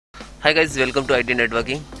Hi guys, welcome to IT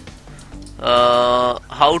Networking.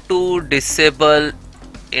 How to disable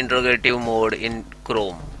interrogative mode in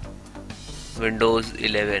Chrome, Windows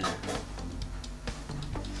 11.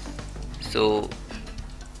 So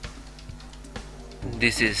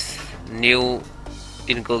this is new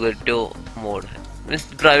incognito mode, means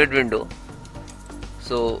private window.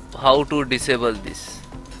 So how to disable this?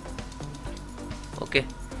 Okay,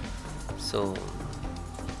 so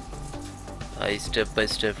I step by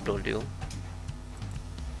step told you.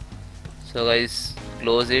 So guys,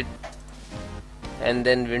 close it and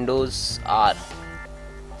then Windows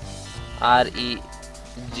REGE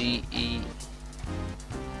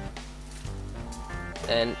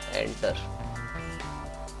and enter.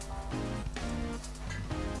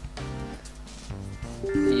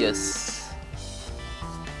 Yes.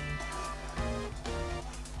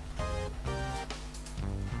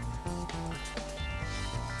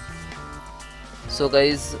 So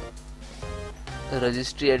guys,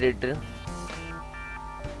 registry editor,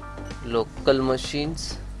 local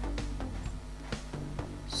machines,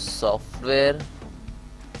 software,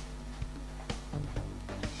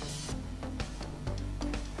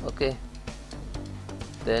 okay,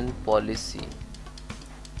 then policy,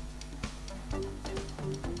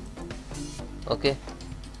 okay.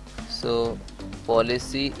 So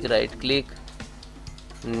policy, right click,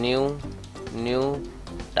 new,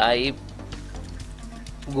 type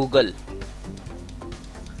Google,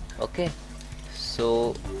 okay.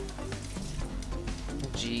 So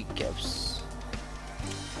G caps,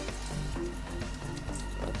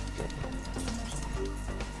 okay.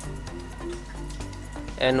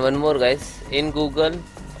 And one more guys, in Google,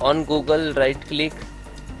 on Google right click,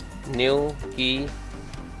 new key,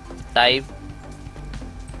 type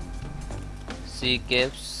C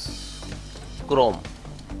caps Chrome,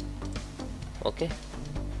 okay.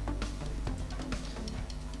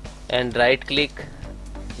 And right click,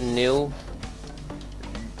 new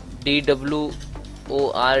DWORD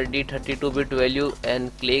 32-bit value and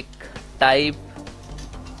click type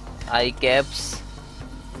I caps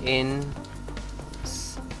in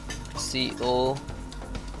COGNITOMODE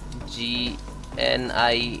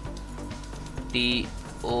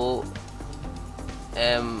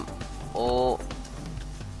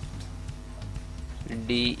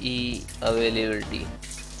availability.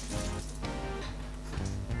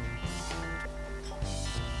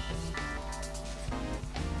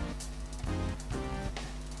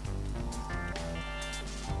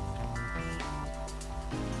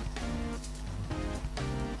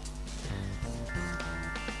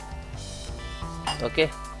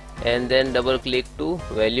 Okay, and then double click to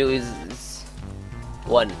value is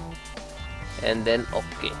 1 and then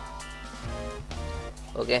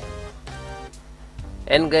okay.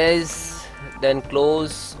 And guys, then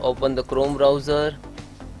close, open the Chrome browser,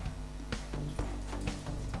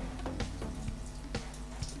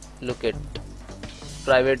 look at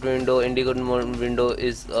private window, indicator window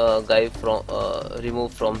is guy from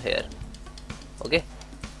removed from here, okay.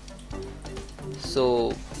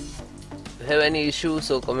 So have any issue,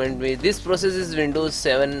 so comment me. This process is Windows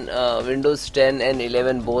 7, Windows 10 and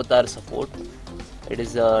 11 both are support. It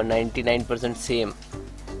is 99% same.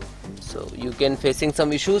 So you can facing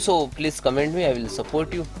some issue, so please comment me, I will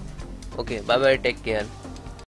support you. Okay, bye bye, take care.